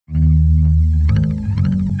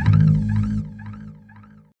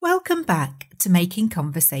Welcome back to Making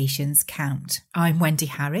Conversations Count. I'm Wendy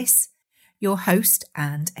Harris, your host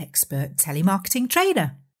and expert telemarketing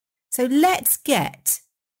trainer. So let's get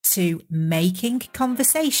to making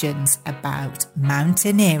conversations about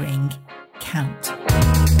mountaineering count.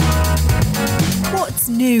 What's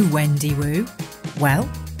new, Wendy Woo? Well,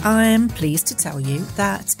 I'm pleased to tell you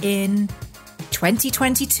that in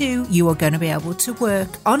 2022, you are going to be able to work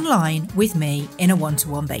online with me in a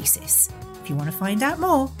one-to-one basis. If you want to find out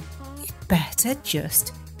more, you'd better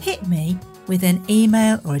just hit me with an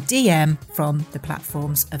email or a DM from the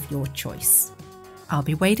platforms of your choice. I'll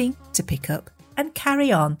be waiting to pick up and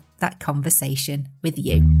carry on that conversation with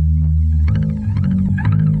you.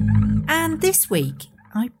 And this week,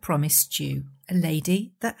 I promised you a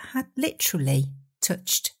lady that had literally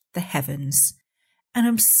touched the heavens. And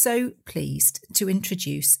I'm so pleased to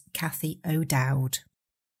introduce Cathy O'Dowd.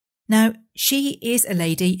 Now, she is a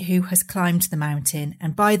lady who has climbed the mountain,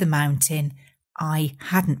 and by the mountain, I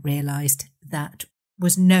hadn't realised that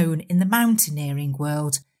was known in the mountaineering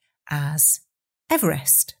world as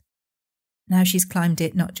Everest. Now, she's climbed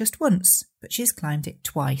it not just once, but she's climbed it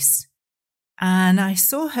twice. And I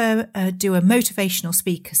saw her do a motivational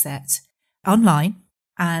speaker set online,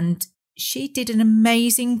 and she did an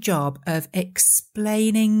amazing job of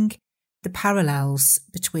explaining the parallels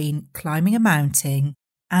between climbing a mountain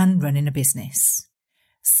and running a business.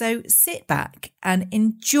 So sit back and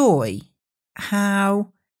enjoy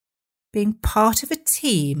how being part of a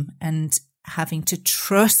team and having to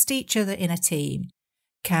trust each other in a team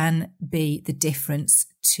can be the difference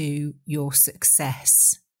to your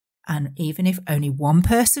success. And even if only one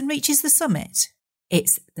person reaches the summit,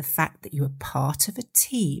 it's the fact that you are part of a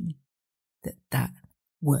team that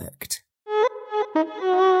worked.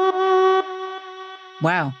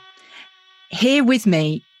 Wow. Here with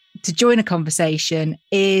me to join a conversation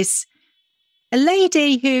is a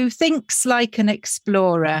lady who thinks like an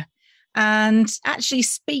explorer and actually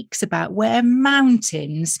speaks about where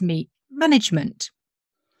mountains meet management.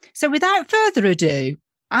 So without further ado,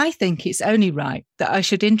 I think it's only right that I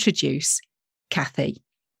should introduce Cathy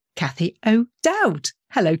O'Dowd.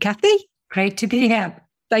 Hello, Cathy. Great to be here.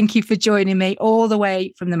 Thank you for joining me all the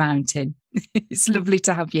way from the mountain. It's lovely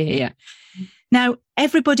to have you here. Now,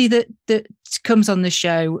 everybody that comes on the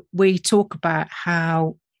show, we talk about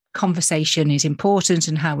how conversation is important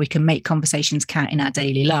and how we can make conversations count in our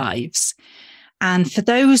daily lives. And for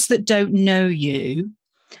those that don't know you,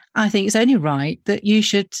 I think it's only right that you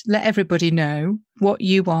should let everybody know what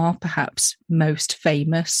you are perhaps most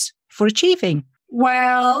famous for achieving.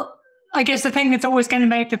 Well, I guess the thing that's always going to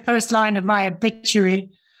make the first line of my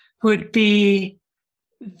obituary would be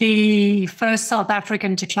the first South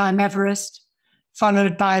African to climb Everest,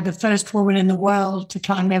 followed by the first woman in the world to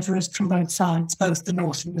climb Everest from both sides, both the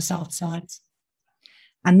north and the south sides.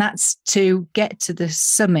 And that's to get to the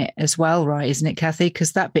summit as well, right, isn't it, Cathy?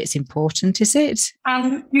 Because that bit's important, is it?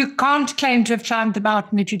 You can't claim to have climbed the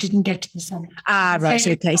mountain if you didn't get to the summit. Ah, right,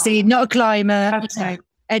 so, okay. So you're not a climber. Okay.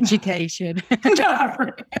 Education.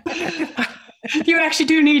 No. You actually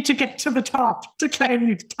do need to get to the top to claim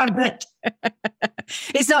you've done it.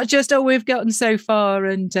 It's not just, we've gotten so far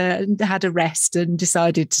and had a rest and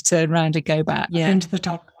decided to turn around and go back. Yeah. Into the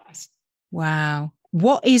top. Wow.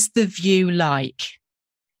 What is the view like?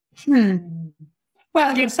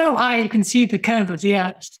 Well, you're so high you can see the curve of the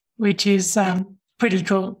earth, which is pretty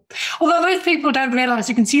cool. Although most people don't realize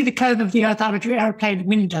you can see the curve of the earth out of your airplane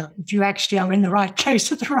window if you actually are in the right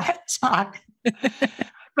place at the right time.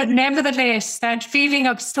 But nevertheless, that feeling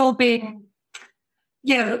of still being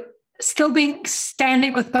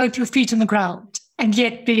standing with both your feet on the ground and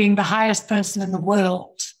yet being the highest person in the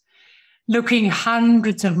world, looking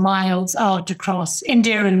hundreds of miles out across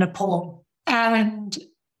India and Nepal, and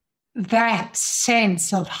that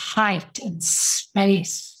sense of height and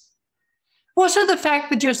space. Also the fact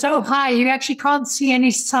that you're so high, you actually can't see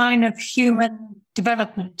any sign of human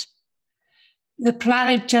development. The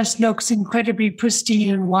planet just looks incredibly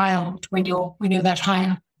pristine and wild when you're that high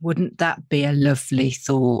up. Wouldn't that be a lovely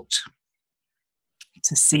thought,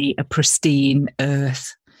 to see a pristine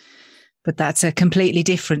earth? But that's a completely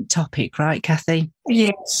different topic, right, Cathy?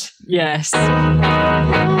 Yes. Yes.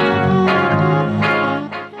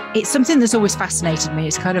 It's something that's always fascinated me.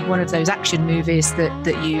 It's kind of one of those action movies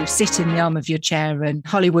that you sit in the arm of your chair and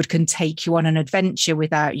Hollywood can take you on an adventure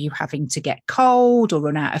without you having to get cold or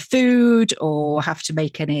run out of food or have to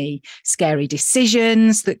make any scary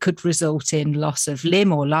decisions that could result in loss of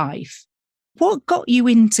limb or life. What got you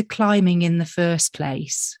into climbing in the first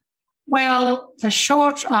place? Well, the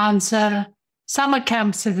short answer, summer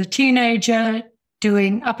camps as a teenager,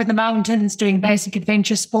 doing up in the mountains, doing basic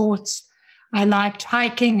adventure sports. I liked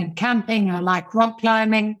hiking and camping. I liked rock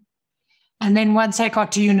climbing. And then once I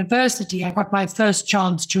got to university, I got my first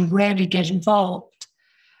chance to really get involved.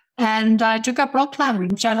 And I took up rock climbing,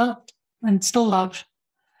 which I loved and still love.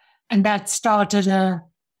 And that started a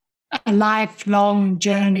lifelong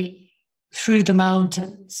journey through the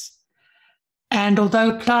mountains. And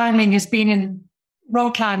although rock climbing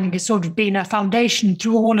has sort of been a foundation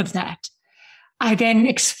through all of that, I then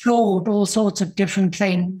explored all sorts of different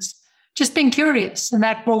things, just being curious. And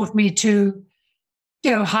that brought me to,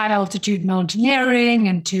 high altitude mountaineering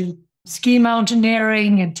and to ski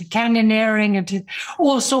mountaineering and to canyoneering and to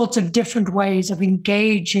all sorts of different ways of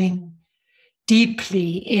engaging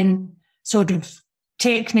deeply in sort of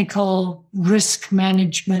technical risk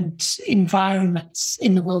management environments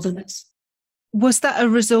in the wilderness. Was that a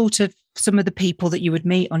result of some of the people that you would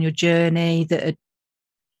meet on your journey that had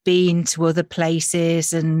been to other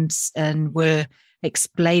places and were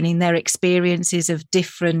explaining their experiences of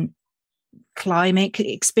different climate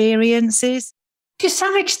experiences? To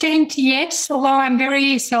some extent, yes, although I'm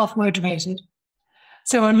very self-motivated.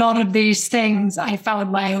 So a lot of these things, I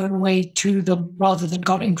found my own way to them rather than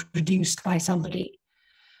got introduced by somebody.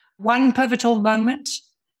 One pivotal moment,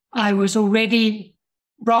 I was already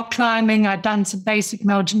rock climbing. I'd done some basic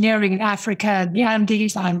mountaineering in Africa and the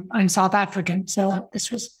Andes. I'm South African, so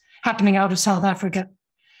this was happening out of South Africa.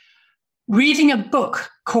 Reading a book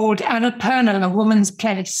called Annapurna, A Woman's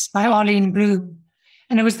Place by Arlene Bloom.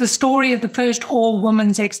 And it was the story of the first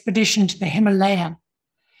all-women's expedition to the Himalaya.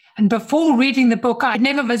 And before reading the book, I'd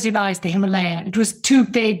never visualized the Himalaya. It was too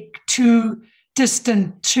big, too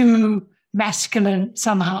distant, too masculine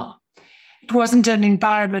somehow. It wasn't an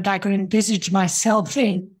environment I could envisage myself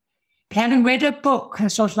in. But having read a book, I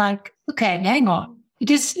was sort of like, okay, hang on.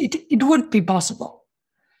 It would be possible.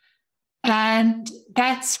 And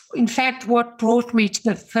that's, in fact, what brought me to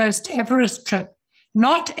the first Everest trip.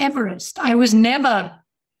 Not Everest. I was never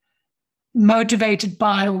motivated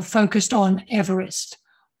by or focused on Everest.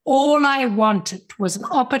 All I wanted was an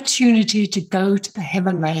opportunity to go to the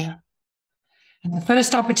Himalaya. And the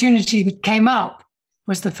first opportunity that came up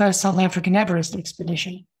was the first South African Everest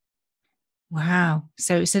expedition. Wow.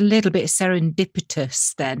 So it's a little bit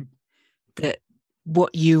serendipitous then that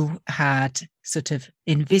what you had sort of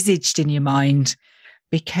envisaged in your mind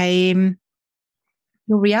became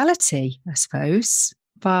your reality, I suppose,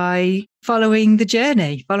 by following the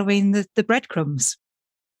journey, following the breadcrumbs.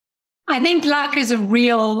 I think luck is a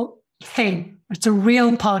real thing. It's a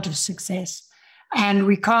real part of success. And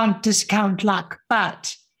we can't discount luck,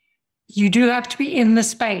 but you do have to be in the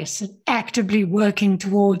space and actively working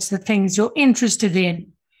towards the things you're interested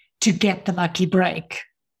in to get the lucky break.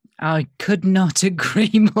 I could not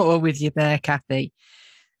agree more with you there, Kathy.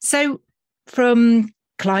 So from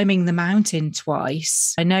climbing the mountain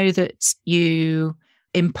twice, I know that you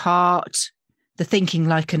impart the thinking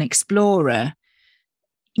like an explorer.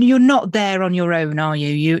 You're not there on your own, are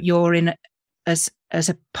you? You're in as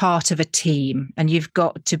a part of a team, and you've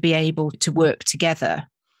got to be able to work together.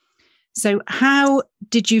 So how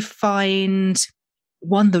did you find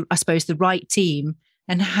the right team,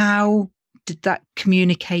 and how did that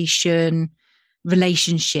communication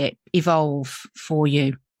relationship evolve for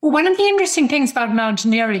you? Well, one of the interesting things about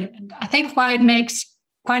mountaineering, I think why it makes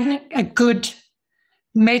quite a good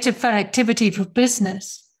metaphor activity for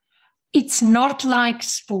business, it's not like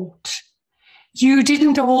sport. You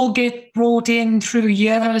didn't all get brought in through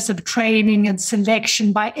years of training and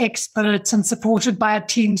selection by experts and supported by a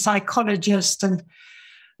team psychologist, and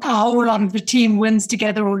a whole lot of the team wins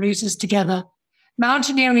together or loses together.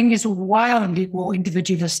 Mountaineering is wildly more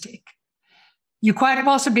individualistic. You quite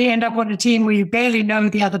possibly end up on a team where you barely know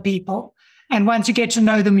the other people, and once you get to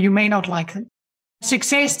know them, you may not like them.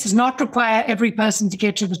 Success does not require every person to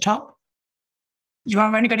get to the top. You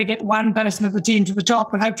are only going to get one person of the team to the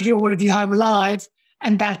top, and hopefully all of you home alive,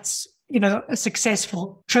 and that's, a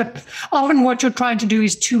successful trip. Often what you're trying to do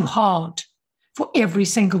is too hard for every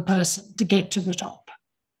single person to get to the top.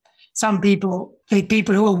 Some people, the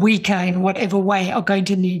people who are weaker in whatever way, are going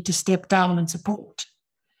to need to step down and support.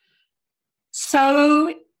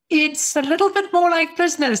 So it's a little bit more like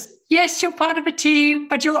business. Yes, you're part of a team,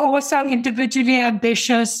 but you're also individually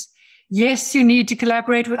ambitious. Yes, you need to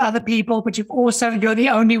collaborate with other people, but you're the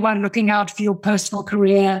only one looking out for your personal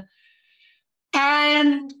career.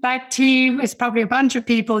 And that team is probably a bunch of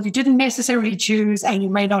people you didn't necessarily choose and you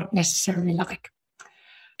may not necessarily like.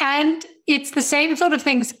 And it's the same sort of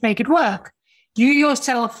things that make it work. You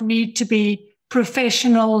yourself need to be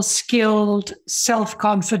professional, skilled,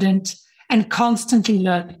 self-confident, and constantly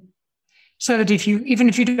learning. So that even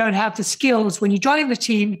if you don't have the skills, when you join the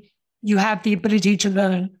team, you have the ability to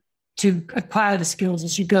learn to acquire the skills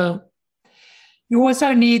as you go. You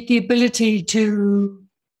also need the ability to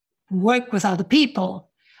work with other people.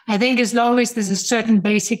 I think as long as there's a certain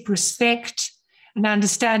basic respect and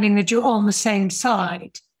understanding that you're on the same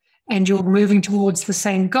side and you're moving towards the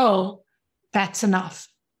same goal, that's enough.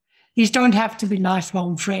 These don't have to be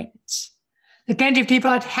lifelong friends. There are plenty of people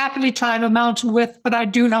I'd happily climb a mountain with, but I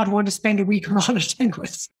do not want to spend a week on holiday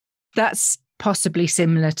with. That's possibly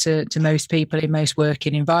similar to most people in most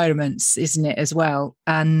working environments, isn't it, as well?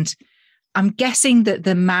 And I'm guessing that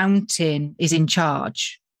the mountain is in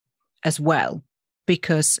charge as well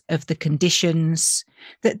because of the conditions.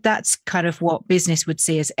 That's kind of what business would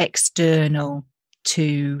see as external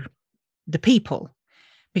to the people,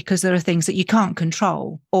 because there are things that you can't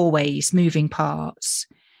control, always moving parts.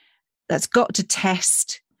 That's got to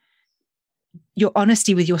test your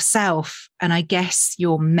honesty with yourself and I guess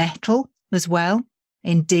your mettle as well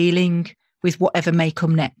in dealing with whatever may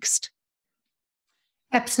come next.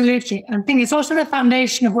 Absolutely. And I think it's also the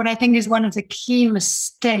foundation of what I think is one of the key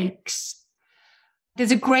mistakes.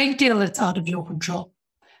 There's a great deal that's out of your control,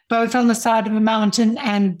 both on the side of a mountain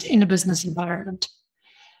and in a business environment.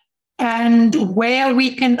 And where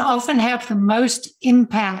we can often have the most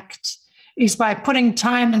impact is by putting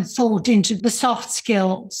time and thought into the soft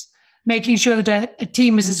skills, making sure that a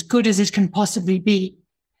team is as good as it can possibly be,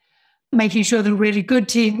 making sure that a really good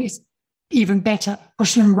team is even better,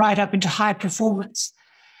 pushing them right up into high performance.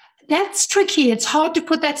 That's tricky. It's hard to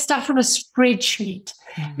put that stuff on a spreadsheet.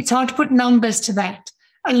 It's hard to put numbers to that.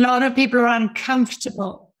 A lot of people are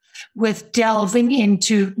uncomfortable with delving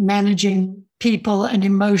into managing people and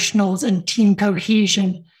emotionals and team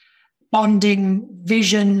cohesion, bonding,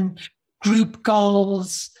 vision, group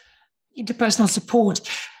goals, interpersonal support.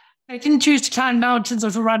 I didn't choose to climb mountains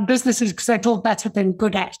or to run businesses because I thought that's what they were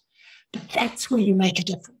good at. But that's where you make a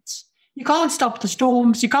difference. You can't stop the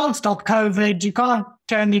storms. You can't stop COVID. You can't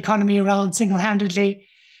turn the economy around single-handedly.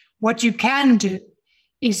 What you can do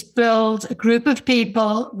is build a group of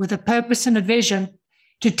people with a purpose and a vision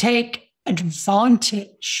to take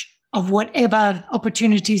advantage of whatever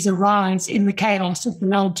opportunities arise in the chaos of the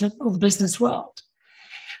mountain or the business world.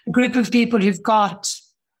 A group of people who've got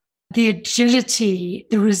the agility,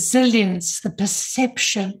 the resilience, the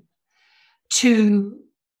perception to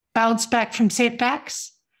bounce back from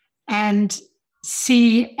setbacks and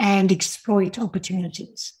see and exploit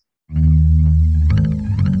opportunities.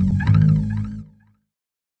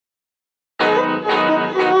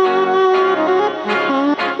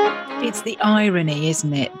 It's the irony,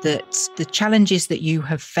 isn't it, that the challenges that you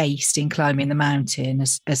have faced in climbing the mountain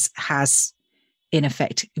has in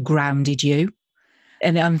effect grounded you.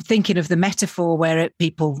 And I'm thinking of the metaphor where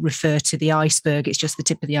people refer to the iceberg. It's just the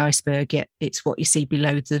tip of the iceberg, yet it's what you see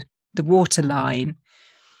below the waterline.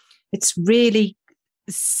 It's really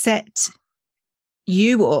set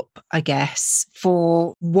you up, I guess,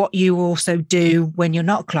 for what you also do when you're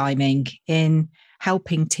not climbing, in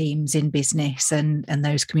helping teams in business and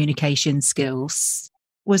those communication skills.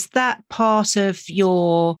 Was that part of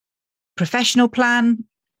your professional plan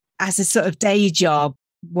as a sort of day job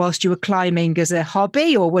whilst you were climbing as a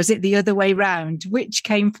hobby, or was it the other way round? Which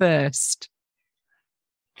came first?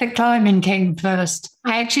 The climbing came first.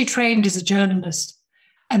 I actually trained as a journalist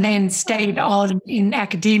and then stayed on in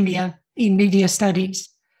academia in media studies,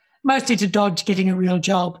 mostly to dodge getting a real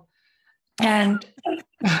job. And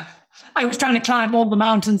I was trying to climb all the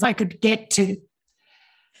mountains I could get to.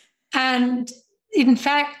 And in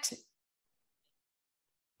fact,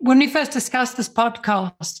 when we first discussed this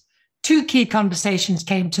podcast, two key conversations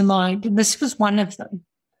came to mind, and this was one of them.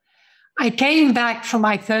 I came back from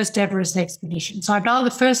my first Everest expedition. So I'm now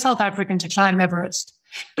the first South African to climb Everest.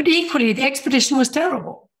 But equally, the expedition was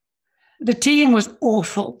terrible. The team was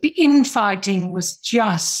awful. The infighting was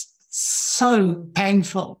just so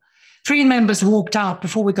painful. 3 members walked out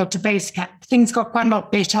before we got to base camp. Things got quite a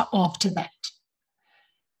lot better after that.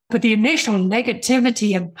 But the initial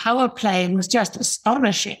negativity and power play was just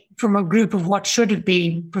astonishing from a group of what should have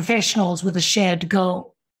been professionals with a shared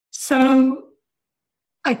goal. So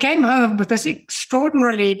I came home with this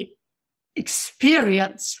extraordinary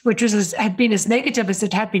experience, which had been as negative as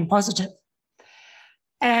it had been positive,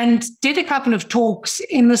 and did a couple of talks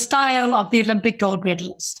in the style of the Olympic gold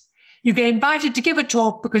medalist. You get invited to give a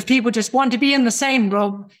talk because people just want to be in the same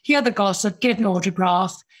room, hear the gossip, get an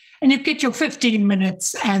autograph, and you get your 15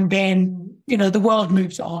 minutes and then, the world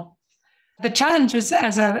moves on. The challenge is,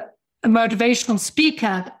 as a motivational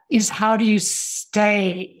speaker, is how do you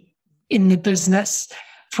stay in the business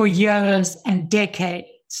for years and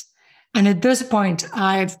decades? And at this point,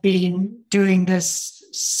 I've been doing this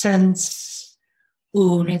since,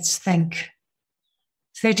 let's think,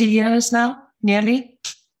 30 years now, nearly.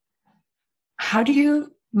 How do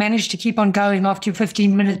you manage to keep on going after your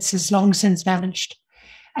 15 minutes is long since vanished?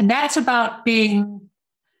 And that's about being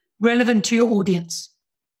relevant to your audience,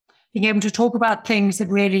 being able to talk about things that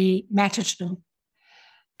really matter to them.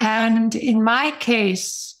 And in my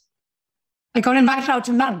case, I got invited out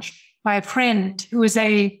to lunch by a friend who was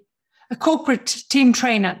a corporate team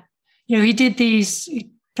trainer. He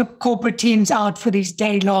took corporate teams out for these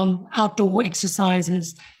day-long outdoor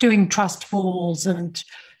exercises, doing trust falls and,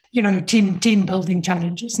 team building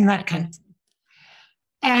challenges and that kind of thing.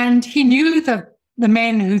 And he knew the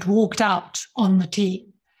men who'd walked out on the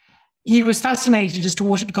team. He was fascinated as to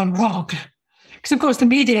what had gone wrong. Because, of course, the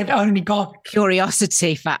media had only got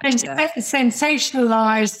curiosity factor. A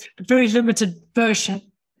sensationalized, very limited version.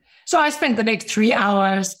 So I spent the next 3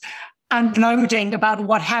 hours unloading about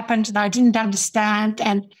what happened and I didn't understand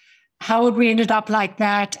and how we ended up like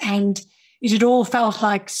that. And it had all felt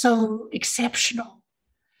like so exceptional,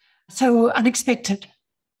 so unexpected.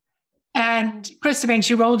 And Chris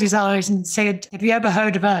eventually rolled his eyes and said, have you ever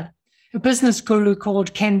heard of a business guru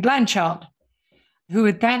called Ken Blanchard, who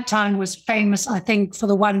at that time was famous, I think, for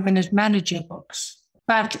the 1 Minute Manager books.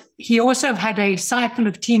 But he also had a cycle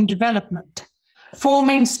of team development,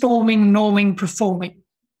 forming, storming, norming, performing.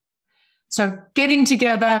 So getting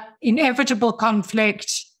together, inevitable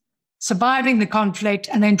conflict, surviving the conflict,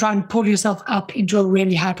 and then trying to pull yourself up into a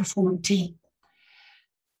really high-performing team.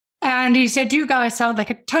 And he said, you guys sound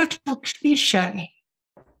like a total cliche.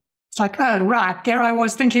 It's like, oh, right, there I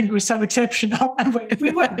was thinking it was so exceptional, and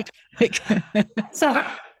we weren't. So,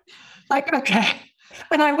 okay.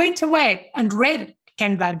 And I went away and read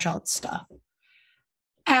Ken Blanchard's stuff.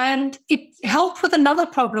 And it helped with another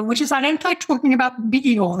problem, which is I don't like talking about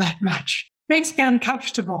me all that much. It makes me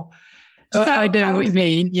uncomfortable. So I know what you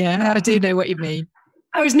mean. Yeah, I do know what you mean.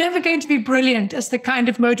 I was never going to be brilliant as the kind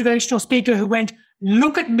of motivational speaker who went,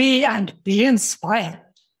 look at me and be inspired.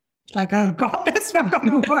 Like, oh God, that's not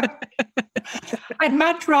going to work. I'd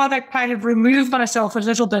much rather kind of remove myself a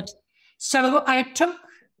little bit. So I took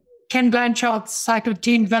Ken Blanchard's cycle of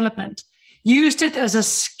team development, used it as a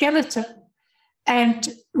skeleton, and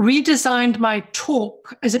redesigned my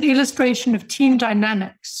talk as an illustration of team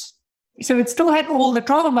dynamics. So it still had all the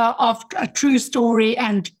drama of a true story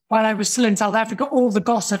and, while I was still in South Africa, all the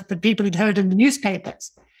gossip that people had heard in the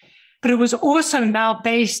newspapers. But it was also now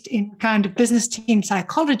based in kind of business team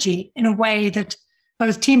psychology in a way that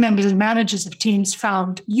both team members and managers of teams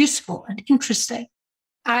found useful and interesting.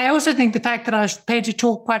 I also think the fact that I was prepared to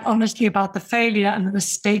talk quite honestly about the failure and the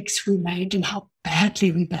mistakes we made and how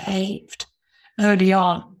badly we behaved early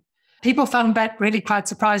on. People found that really quite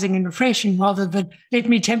surprising and refreshing rather than, let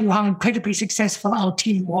me tell you how incredibly successful our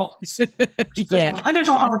team was. Yeah. I don't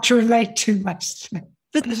know how to relate too much.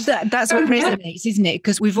 But that's what resonates, isn't it?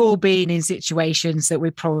 Because we've all been in situations that we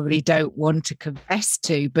probably don't want to confess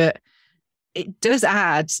to, but it does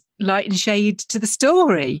add light and shade to the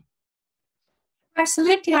story.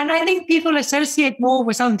 Absolutely. And I think people associate more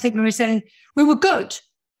with something when we're saying we were good,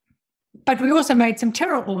 but we also made some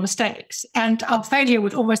terrible mistakes and our failure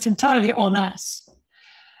was almost entirely on us.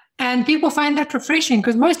 And people find that refreshing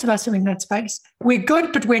because most of us are in that space. We're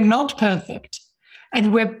good, but we're not perfect.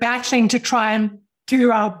 And we're battling to try and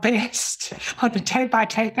do our best on a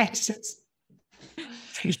day-by-day basis.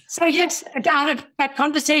 So yes, that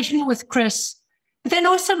conversation with Chris, but then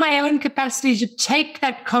also my own capacity to take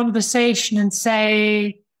that conversation and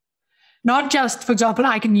say, not just, for example,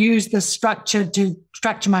 I can use this structure to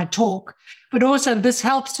structure my talk, but also this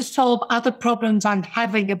helps to solve other problems I'm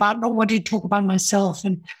having about not wanting to talk about myself.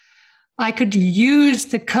 And I could use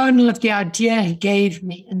the kernel of the idea he gave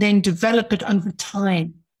me and then develop it over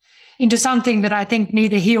time into something that I think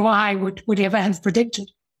neither he or I would ever have predicted.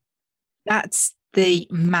 That's the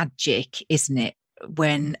magic, isn't it?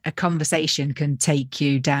 When a conversation can take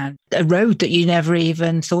you down a road that you never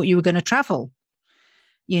even thought you were going to travel.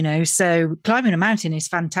 So climbing a mountain is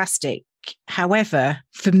fantastic. However,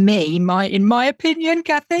 for me, in my opinion,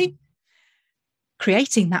 Kathy,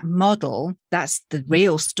 creating that model, that's the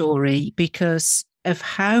real story because of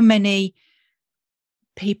how many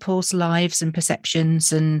people's lives and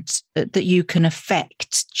perceptions and that you can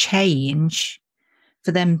affect change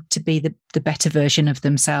for them to be the better version of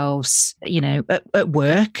themselves, at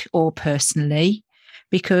work or personally,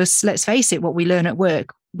 because let's face it, what we learn at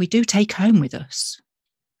work, we do take home with us.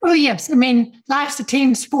 Oh, yes. I mean, life's a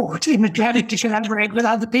team sport in that you have to collaborate with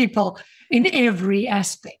other people in every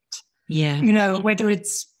aspect. Yeah. Whether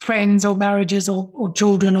it's friends or marriages or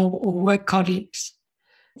children or work colleagues.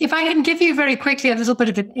 If I can give you very quickly a little bit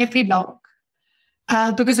of an epilogue,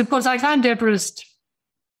 because, of course, I climbed Everest.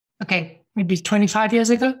 Okay, maybe 25 years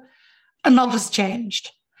ago, a lot has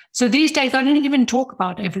changed. So these days, I don't even talk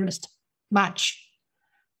about Everest much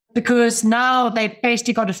because now they've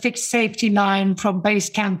basically got a fixed safety line from base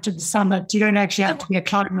camp to the summit. You don't actually have to be a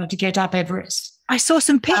climber to get up Everest. I saw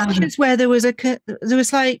some pictures where there was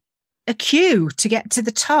like a queue to get to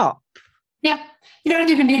the top. Yeah, you don't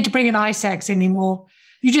even need to bring an ice axe anymore.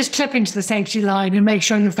 You just clip into the safety line and make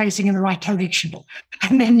sure you're facing in the right direction.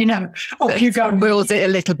 And then, off you go. Wheels it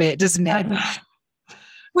a little bit, doesn't it?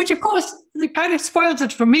 Which, of course, it kind of spoils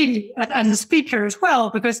it for me and the speaker as well,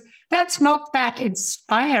 because that's not that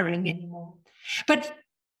inspiring anymore. But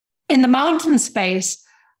in the mountain space,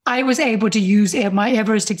 I was able to use my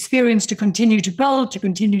Everest experience to continue to build, to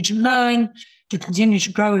continue to learn, to continue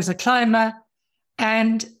to grow as a climber.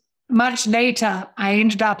 And much later, I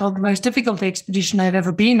ended up on the most difficult expedition I've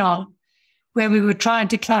ever been on, where we were trying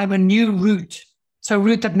to climb a new route, so a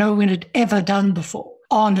route that no one had ever done before,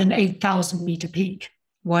 on an 8,000-meter peak.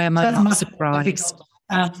 Why am I not surprised?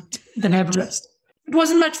 Than Everest. It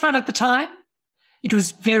wasn't much fun at the time. It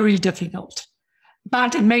was very difficult.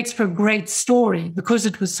 But it makes for a great story because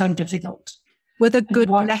it was so difficult. Were there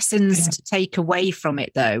good lessons to take away from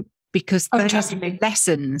it, though? Because there's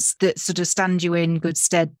lessons that sort of stand you in good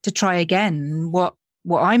stead to try again. What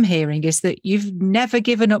I'm hearing is that you've never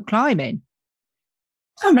given up climbing.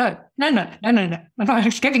 Oh, no.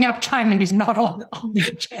 Giving up climbing is not on the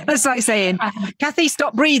agenda. That's like saying, Kathy,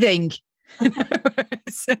 stop breathing.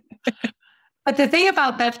 But the thing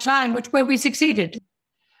about that climb, where we succeeded,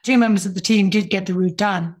 2 members of the team did get the route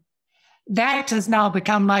done. That has now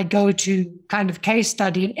become my go-to kind of case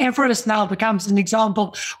study. And Everest now becomes an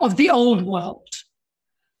example of the old world.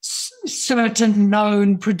 Certain,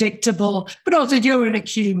 known, predictable, but also you're in a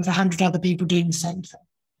queue with 100 other people doing the same thing.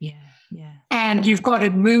 Yeah. And you've got to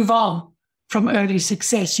move on from early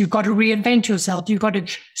success. You've got to reinvent yourself. You've got to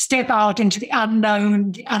step out into the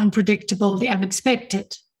unknown, the unpredictable, the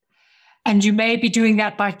unexpected. And you may be doing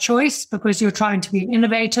that by choice because you're trying to be an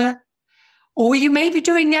innovator, or you may be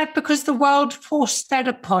doing that because the world forced that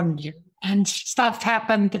upon you and stuff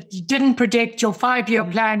happened that you didn't predict. Your 5-year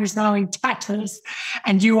plan is now in tatters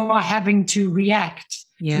and you are having to react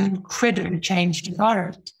to an incredibly changed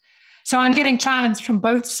environment. So I'm getting clients from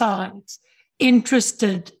both sides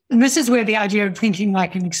interested, and this is where the idea of thinking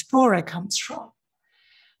like an explorer comes from,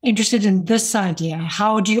 interested in this idea.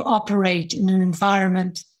 How do you operate in an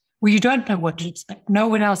environment where you don't know what to expect? No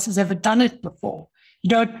one else has ever done it before.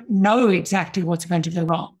 You don't know exactly what's going to go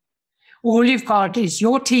wrong. All you've got is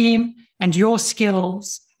your team and your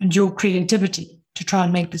skills and your creativity to try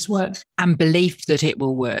and make this work. And belief that it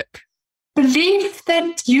will work. Believe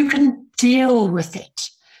that you can deal with it.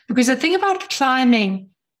 Because the thing about climbing,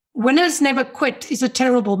 winners never quit, is a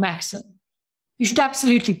terrible maxim. You should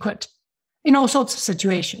absolutely quit in all sorts of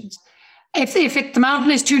situations. If the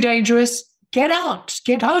mountain is too dangerous, get out,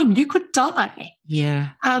 get home. You could die. Yeah.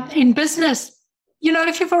 In business,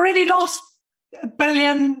 if you've already lost $1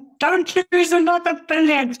 billion, don't lose another $1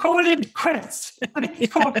 billion. Call it quits.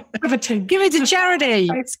 It's called pivoting. Give it to charity.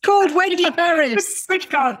 It's called Wendy Harris.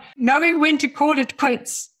 Knowing when to call it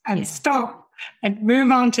quits and stop and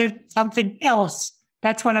move on to something else.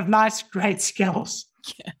 That's one of life's great skills.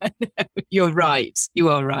 Yeah, you're right. You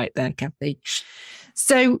are right there, Kathy.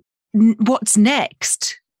 So what's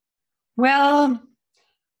next? Well,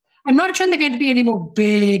 I'm not sure there are going to be any more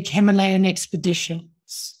big Himalayan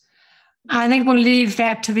expeditions. I think we'll leave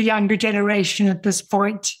that to the younger generation at this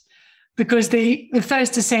point because the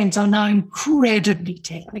first ascents are now incredibly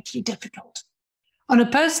technically difficult. On a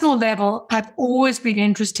personal level, I've always been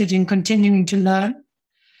interested in continuing to learn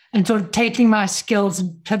and sort of taking my skills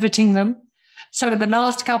and pivoting them. So in the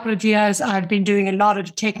last couple of years, I've been doing a lot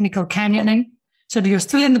of technical canyoning. So you're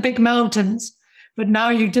still in the big mountains, but now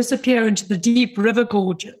you disappear into the deep river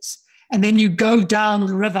gorges and then you go down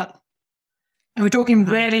the river. And we're talking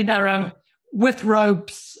really narrow with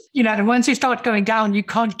ropes. And once you start going down, you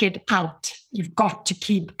can't get out. You've got to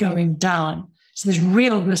keep going down. So there's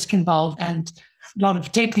real risk involved and a lot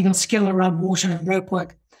of technical skill around water and rope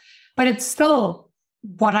work. But it's still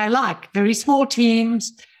what I like. Very small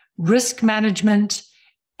teams, risk management,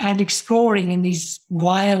 and exploring in these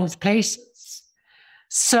wild places.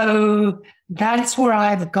 So that's where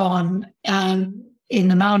I've gone in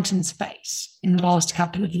the mountain space in the last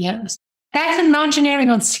couple of years. That's in mountaineering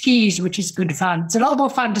on skis, which is good fun. It's a lot more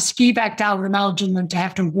fun to ski back down the mountain than to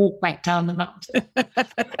have to walk back down the mountain.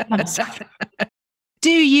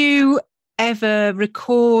 Do you ever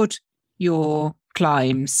record your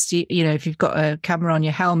climbs? If you've got a camera on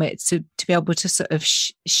your helmet to be able to sort of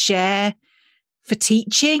share for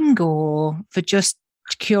teaching or for just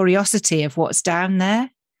curiosity of what's down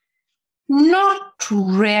there? Not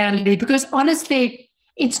really, because honestly,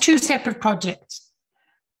 it's two separate projects.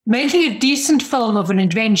 Making a decent film of an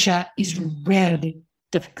adventure is really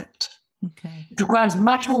difficult. Okay. It requires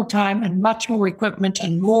much more time and much more equipment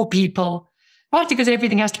and more people, partly because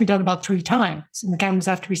everything has to be done about 3 times. And the cameras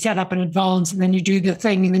have to be set up in advance, and then you do the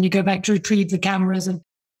thing, and then you go back to retrieve the cameras. And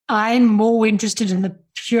I'm more interested in the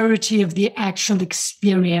purity of the actual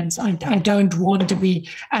experience. I don't want to be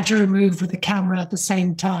at a remove with the camera at the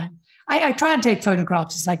same time. I try and take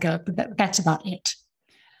photographs as I go, but that's about it.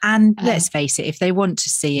 And let's face it, if they want to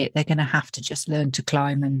see it, they're going to have to just learn to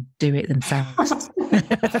climb and do it themselves.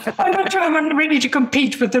 I'm not sure I'm ready to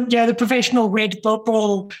compete with the professional Red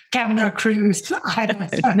Bull camera crews. I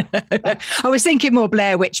don't know. I was thinking more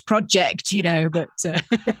Blair Witch Project, but...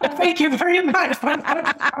 Thank you very much.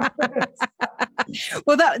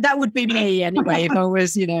 Well, that would be me anyway, if I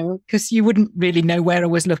was, because you wouldn't really know where I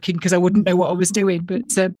was looking because I wouldn't know what I was doing. But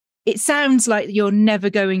it sounds like you're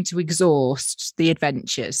never going to exhaust the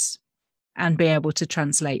adventures and be able to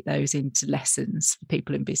translate those into lessons for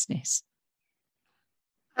people in business.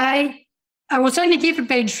 I will certainly keep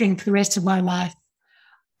adventuring for the rest of my life.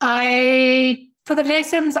 For the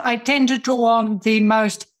lessons, I tend to draw on the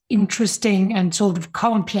most interesting and sort of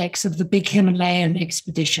complex of the big Himalayan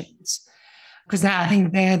expeditions, because I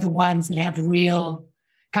think they're the ones that have real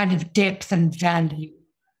kind of depth and value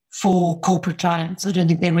for corporate clients. I don't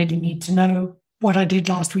think they really need to know what I did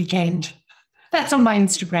last weekend. That's on my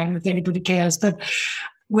Instagram if anybody cares. But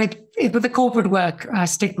with the corporate work, I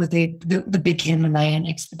stick with the big Himalayan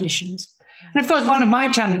expeditions. And of course, one of my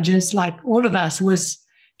challenges, like all of us, was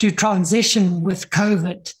to transition with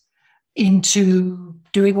COVID into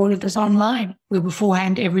doing all of this online, where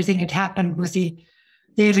beforehand everything had happened with the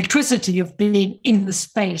electricity of being in the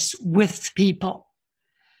space with people.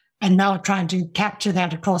 And now trying to capture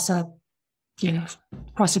that across a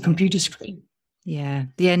computer screen. Yeah,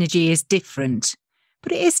 the energy is different,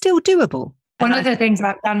 but it is still doable. One of the things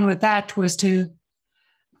I've done with that was to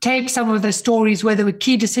take some of the stories where there were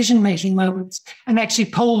key decision-making moments and actually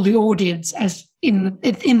poll the audience as in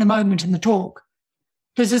the moment in the talk.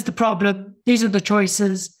 This is the problem. These are the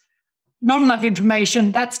choices. Not enough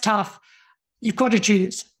information. That's tough. You've got to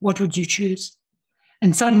choose. What would you choose?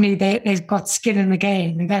 And suddenly they've got skin in the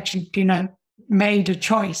game. They've actually, made a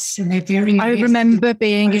choice. And they're very I remember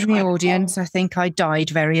being in the audience. I think I died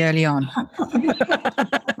very early on.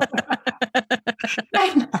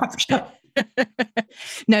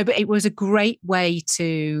 No, but it was a great way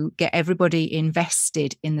to get everybody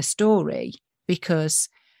invested in the story, because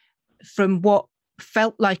from what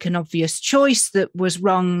felt like an obvious choice that was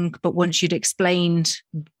wrong, but once you'd explained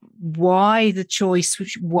why the choice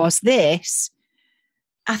was this,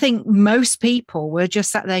 I think most people were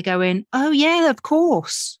just sat there going, oh yeah, of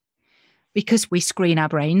course. Because we screen our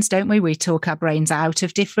brains, don't we? We talk our brains out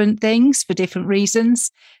of different things for different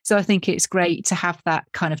reasons. So I think it's great to have that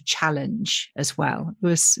kind of challenge as well. It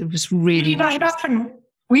was really often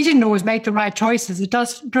we didn't always make the right choices. It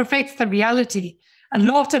reflects the reality. A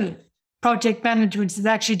lot of project management is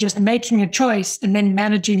actually just making a choice and then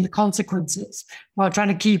managing the consequences while trying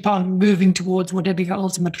to keep on moving towards whatever your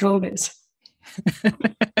ultimate goal is.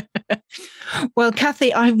 Well,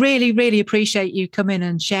 Kathy, I really, really appreciate you coming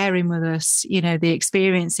and sharing with us, the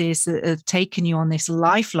experiences that have taken you on this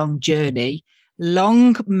lifelong journey.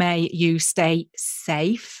 Long may you stay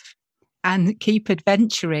safe and keep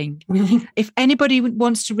adventuring. If anybody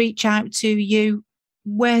wants to reach out to you,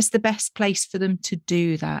 where's the best place for them to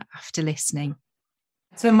do that after listening?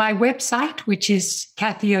 So my website, which is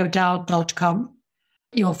kathyo'dowd.com,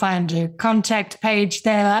 you'll find a contact page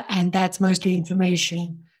there, and that's mostly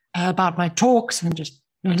information about my talks and just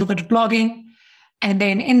a little bit of blogging. And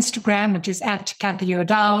then Instagram, which is at Kathy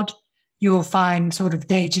O'Dowd, you'll find sort of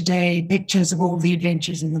day-to-day pictures of all the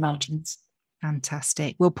adventures in the mountains.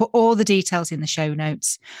 Fantastic. We'll put all the details in the show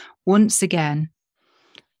notes. Once again,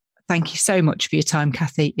 thank you so much for your time,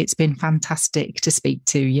 Kathy. It's been fantastic to speak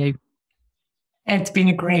to you. It's been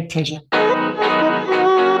a great pleasure.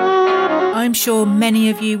 I'm sure many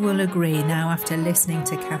of you will agree now after listening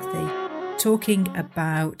to Kathy talking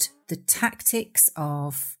about the tactics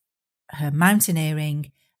of her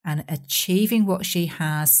mountaineering and achieving what she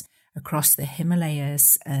has across the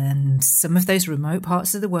Himalayas and some of those remote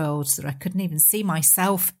parts of the world that I couldn't even see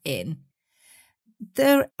myself in.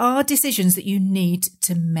 There are decisions that you need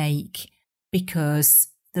to make because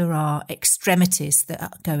there are extremities that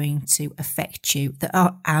are going to affect you that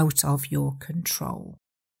are out of your control.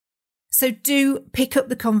 So do pick up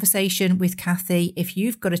the conversation with Kathy. If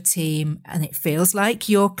you've got a team and it feels like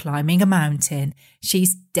you're climbing a mountain,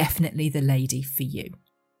 she's definitely the lady for you.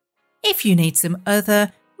 If you need some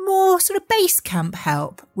other, more more sort of base camp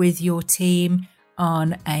help with your team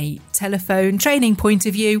on a telephone training point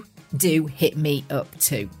of view, do hit me up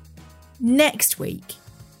too. Next week,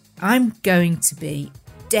 I'm going to be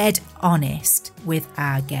dead honest with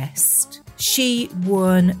our guest. She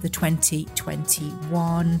won the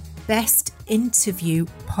 2021 Best Interview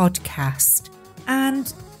Podcast,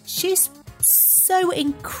 and she's so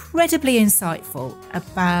incredibly insightful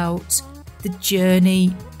about the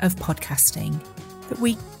journey of podcasting that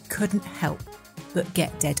we couldn't help but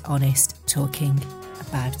get dead honest talking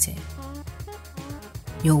about it.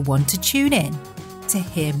 You'll want to tune in to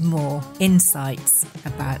hear more insights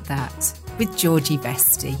about that with Georgie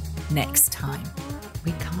Vesti next time.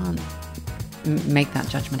 We can't make that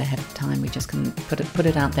judgment ahead of time. We just can put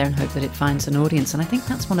it out there and hope that it finds an audience. And I think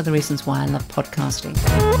that's one of the reasons why I love podcasting.